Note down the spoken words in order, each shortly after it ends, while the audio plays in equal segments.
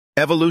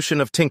Evolution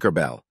of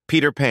Tinkerbell,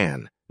 Peter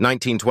Pan,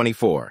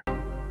 1924.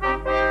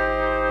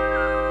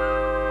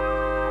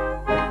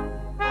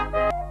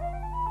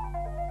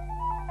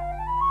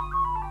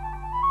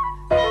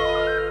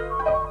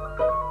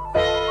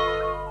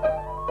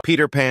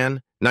 Peter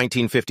Pan,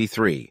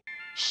 1953.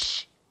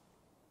 Shh!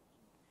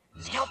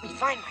 Help me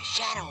find my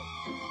shadow.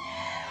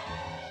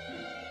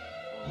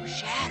 Oh,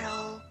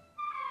 shadow.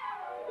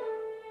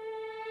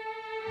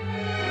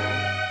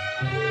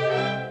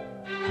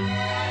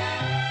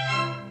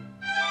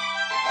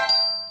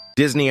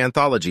 Disney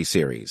Anthology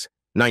Series,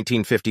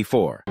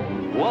 1954.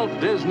 Walt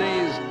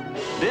Disney's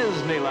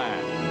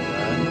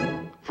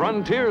Disneyland.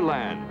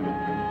 Frontierland.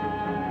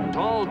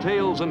 Tall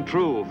tales and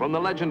true from the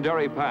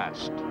legendary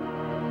past.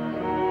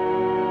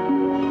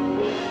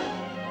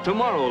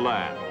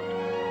 Tomorrowland.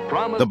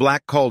 The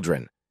Black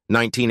Cauldron,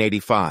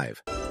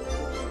 1985.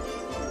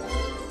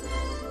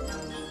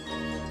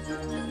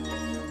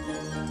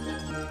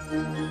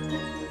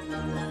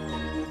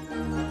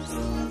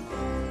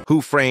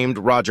 Who Framed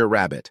Roger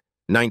Rabbit,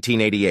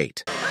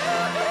 1988.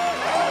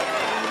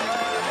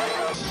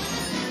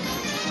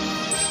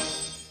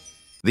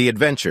 The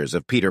Adventures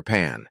of Peter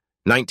Pan,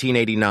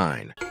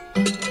 1989.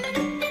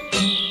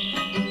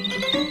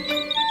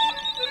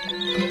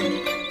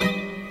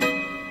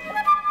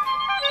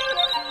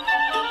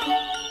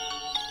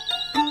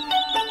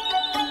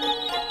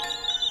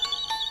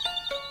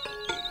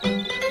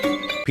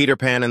 Peter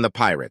Pan and the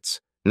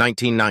Pirates,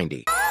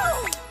 1990.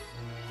 Oh!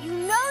 You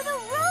know the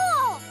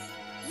rule!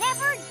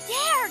 Never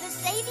dare to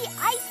say the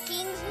Ice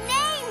King's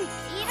name,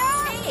 Peter!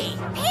 Hey!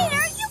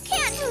 Peter, you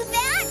can't do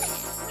that!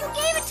 You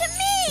gave it to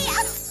me!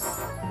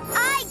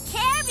 I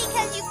care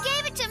because you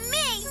gave it to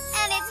me,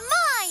 and it's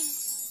mine!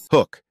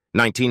 Hook,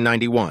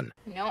 1991.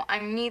 No,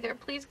 I'm neither.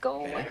 Please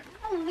go away.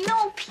 Oh,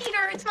 no,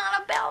 Peter, it's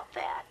not about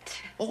that.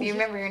 Oh, you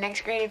remember your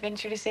next great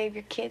adventure to save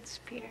your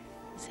kids, Peter?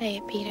 Say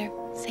it, Peter.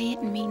 Say it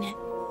and mean it.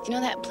 You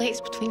know that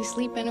place between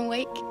sleep and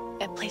awake?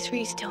 That place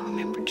where you still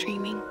remember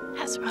dreaming?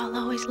 That's where I'll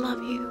always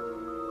love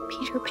you,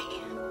 Peter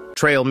Pan.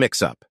 Trail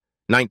Mix-Up,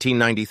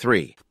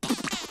 1993.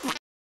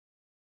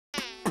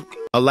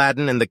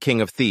 Aladdin and the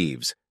King of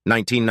Thieves,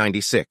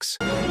 1996.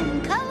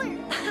 Color.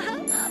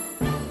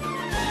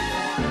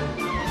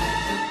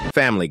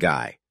 Family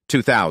Guy,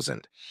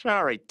 2000.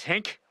 Sorry,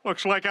 Tink.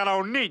 Looks like I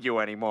don't need you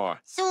anymore.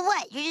 So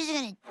what, you're just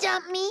gonna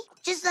dump me?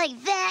 Just like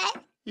that?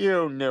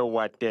 You knew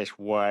what this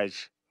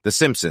was. The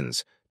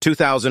Simpsons,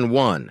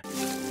 2001.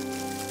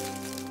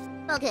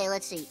 Okay,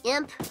 let's see.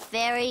 Imp,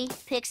 fairy,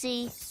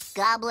 pixie,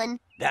 goblin.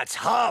 That's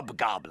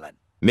Hobgoblin.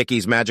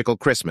 Mickey's Magical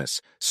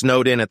Christmas,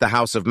 Snowed In at the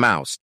House of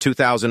Mouse,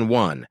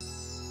 2001.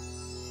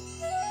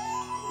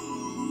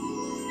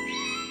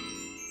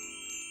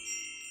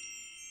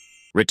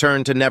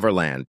 Return to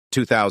Neverland,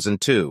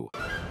 2002.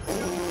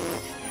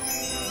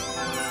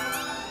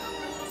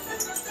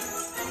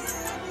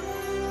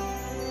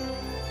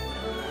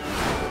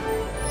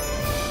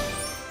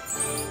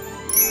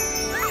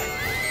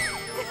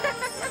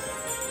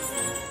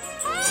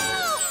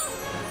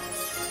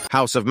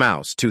 House of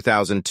Mouse,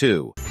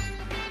 2002.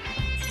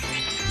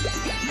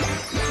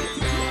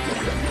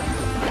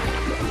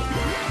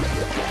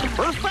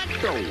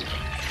 Perfecto!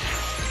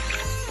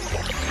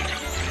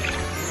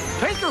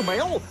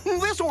 Tinkerbell,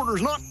 this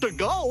order's not to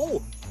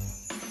go.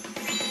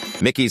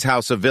 Mickey's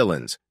House of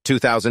Villains,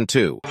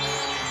 2002.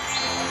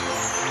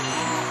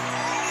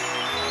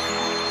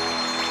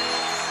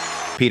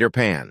 Peter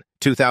Pan,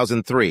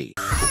 2003.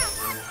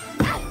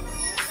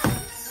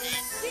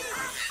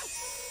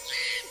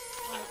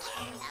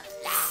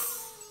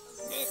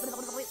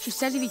 She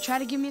says if you try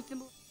to give me a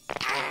thimble...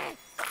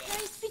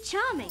 Nice to be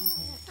charming.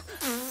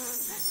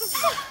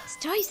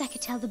 Stories I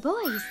could tell the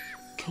boys.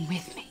 Come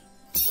with me.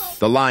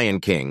 The Lion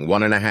King,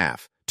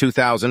 1.5,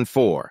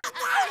 2004.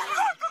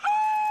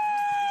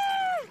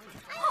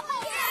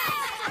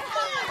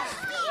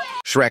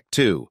 Shrek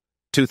 2,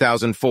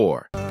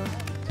 2004.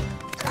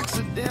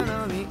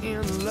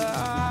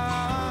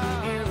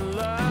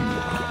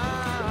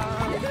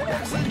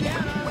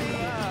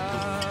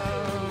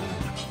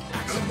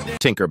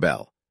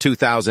 Tinkerbell,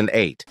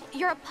 2008.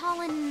 You're a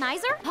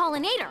pollinizer?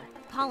 Pollinator?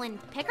 Pollen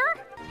picker?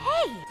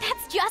 Hey,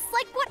 that's just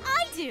like what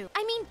I do.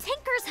 I mean,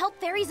 tinkers help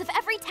fairies of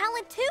every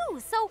talent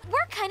too, so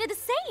we're kind of the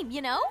same,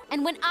 you know?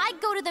 And when I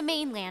go to the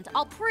mainland,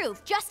 I'll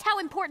prove just how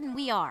important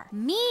we are.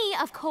 Me,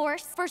 of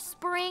course, for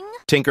spring.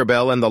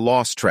 Tinkerbell and the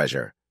Lost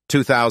Treasure,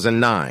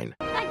 2009.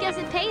 I guess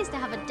it pays to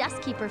have a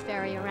dustkeeper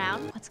fairy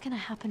around. What's gonna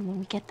happen when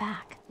we get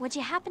back? Would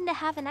you happen to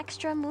have an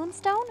extra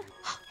moonstone?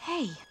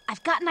 Hey,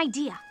 I've got an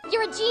idea.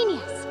 You're a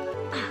genius.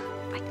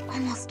 I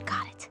almost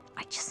got it.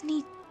 I just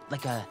need...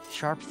 Like a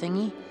sharp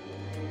thingy?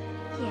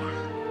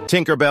 Yeah.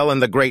 Tinkerbell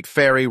and the Great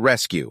Fairy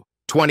Rescue,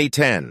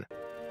 2010.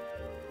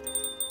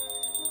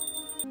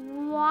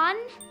 1.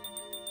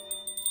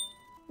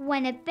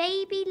 When a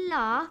baby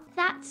laughs,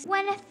 that's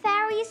when a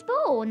fairy is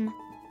born.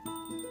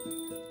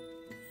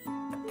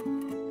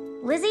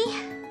 Lizzie,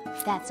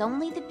 that's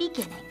only the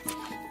beginning.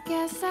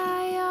 Guess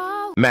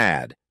I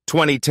Mad,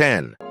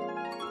 2010.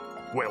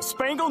 Well,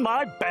 spangle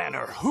my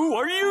banner. Who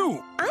are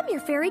you? I'm your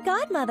fairy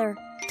godmother,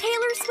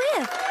 Taylor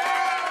Swift.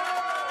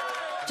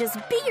 Just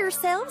be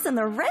yourselves and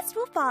the rest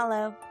will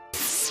follow.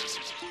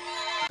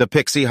 The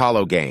Pixie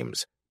Hollow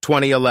Games,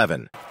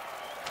 2011.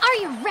 Are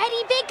you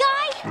ready, big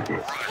guy?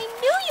 I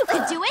knew you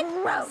could do it!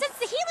 Since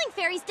the healing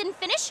fairies didn't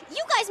finish,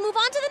 you guys move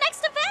on to the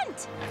next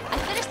event! I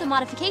finished the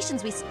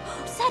modifications we...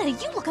 Seta,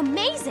 you look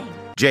amazing!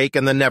 Jake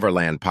and the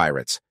Neverland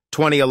Pirates,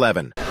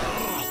 2011.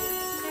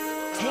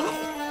 Tink?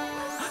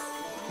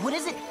 What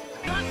is it?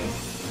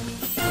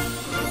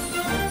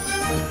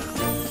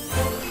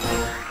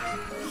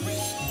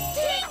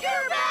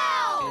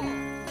 Tinkerbell!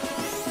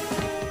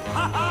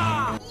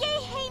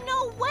 Yay, hey,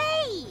 no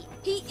way!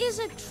 He is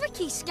a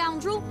tricky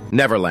scoundrel.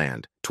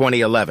 Neverland,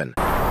 2011.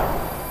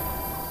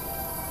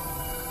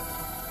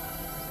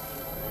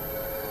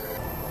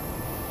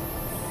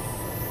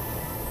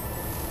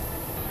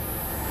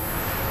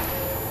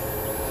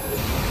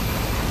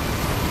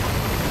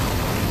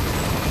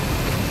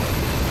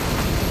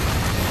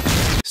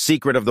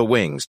 Secret of the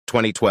Wings,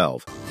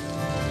 2012.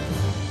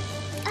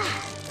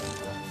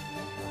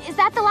 Is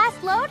that the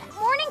last load?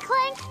 Morning,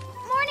 Clank.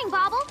 Morning,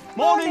 Bobble.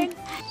 Morning.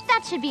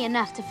 That should be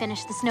enough to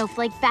finish the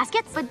snowflake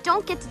baskets, but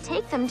don't get to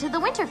take them to the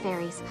winter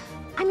fairies.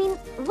 I mean,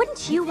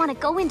 wouldn't you want to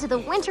go into the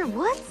winter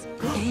woods?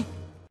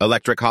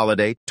 Electric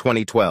Holiday,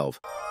 2012.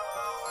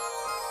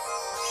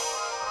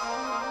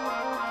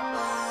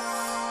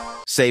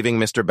 Saving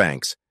Mr.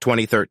 Banks,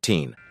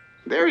 2013.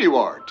 There you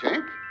are,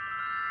 Tink.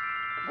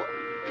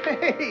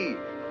 Hey!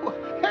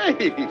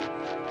 Hey!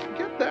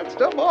 Get that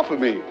stuff off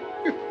of me.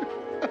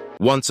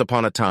 Once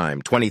Upon a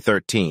Time,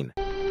 2013.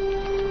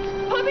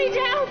 Put me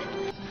down!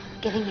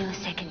 Giving you a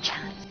second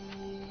chance.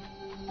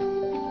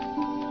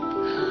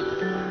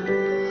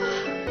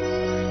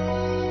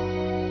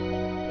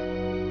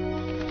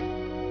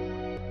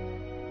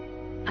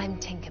 I'm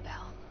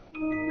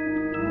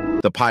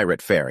Tinkerbell. The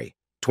Pirate Fairy,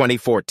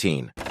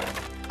 2014.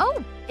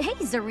 Oh, hey,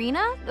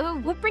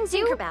 Zarina. What brings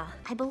you? Tinkerbell.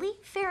 I believe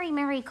Fairy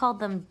Mary called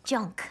them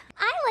junk.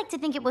 I like to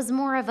think it was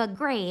more of a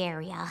gray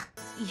area.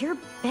 You're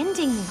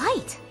bending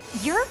light.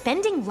 You're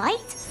bending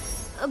light?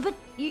 But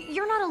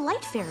you're not a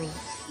light fairy.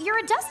 You're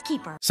a dust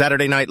keeper.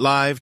 Saturday Night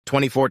Live,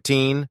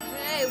 2014.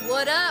 Hey,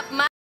 what up?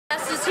 My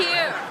ass is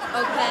here,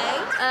 okay?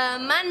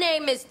 My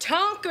name is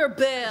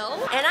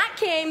Tinkerbell, and I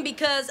came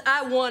because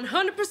I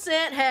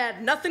 100%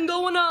 had nothing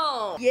going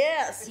on.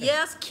 Yes,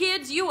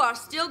 kids, you are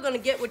still gonna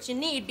get what you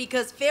need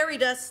because fairy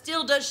dust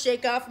still does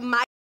shake off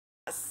my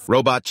ass.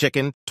 Robot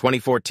Chicken,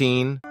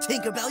 2014.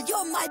 Tinkerbell,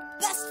 you're my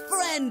best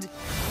friend.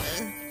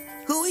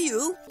 Who are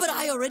you? But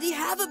I already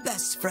have a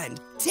best friend,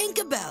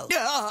 Tinkerbell.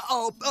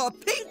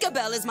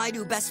 Pinkabell is my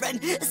new best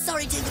friend.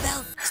 Sorry,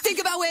 Tinkerbell.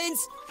 Tinkerbell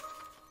wins.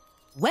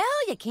 Well,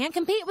 you can't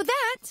compete with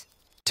that.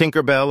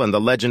 Tinkerbell and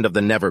the Legend of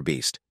the Never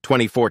Beast,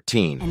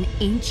 2014. An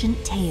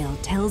ancient tale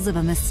tells of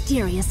a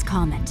mysterious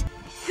comet.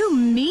 Who,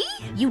 me?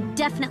 You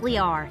definitely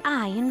are.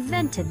 I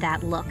invented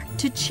that look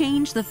to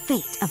change the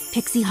fate of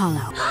Pixie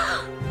Hollow.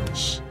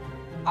 Shh.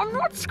 I'm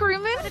not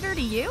screaming. Predator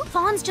to you?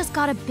 Fawn's just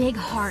got a big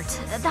heart.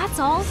 That's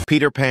all.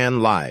 Peter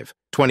Pan Live,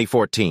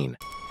 2014.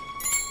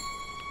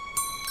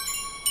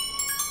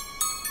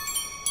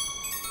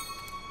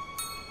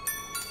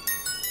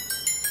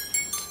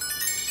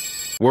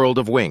 World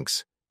of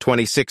Winx,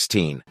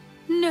 2016.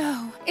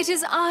 No, it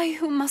is I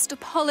who must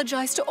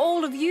apologize to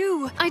all of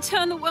you. I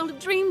turned the world of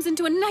dreams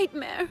into a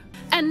nightmare.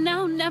 And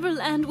now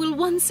Neverland will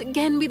once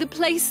again be the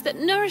place that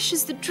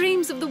nourishes the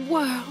dreams of the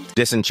world.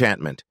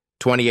 Disenchantment,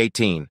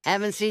 2018.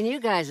 Haven't seen you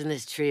guys in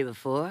this tree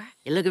before.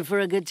 You looking for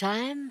a good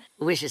time?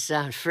 Wishes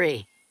sound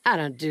free. I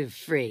don't do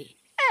free.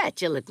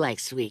 You look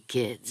like sweet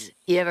kids.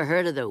 You ever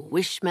heard of the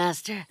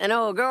Wishmaster? An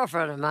old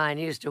girlfriend of mine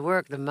used to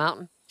work the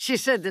mountain. She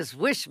said this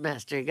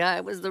Wishmaster guy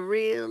was the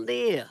real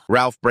deal.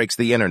 Ralph Breaks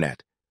the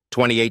Internet,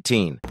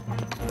 2018.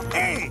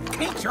 Hey,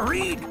 can't you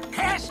read?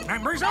 Cast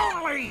members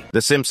only.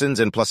 The Simpsons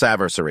and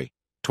Plusaversary,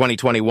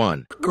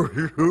 2021.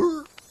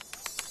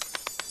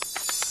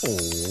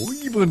 Oh,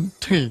 even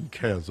Tink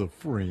has a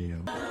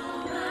friend.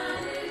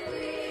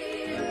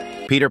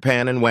 Peter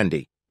Pan and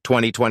Wendy,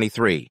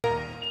 2023.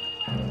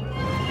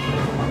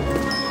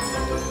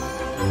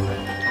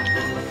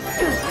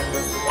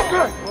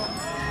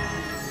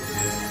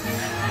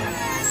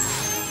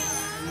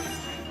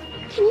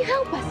 Can you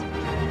help us?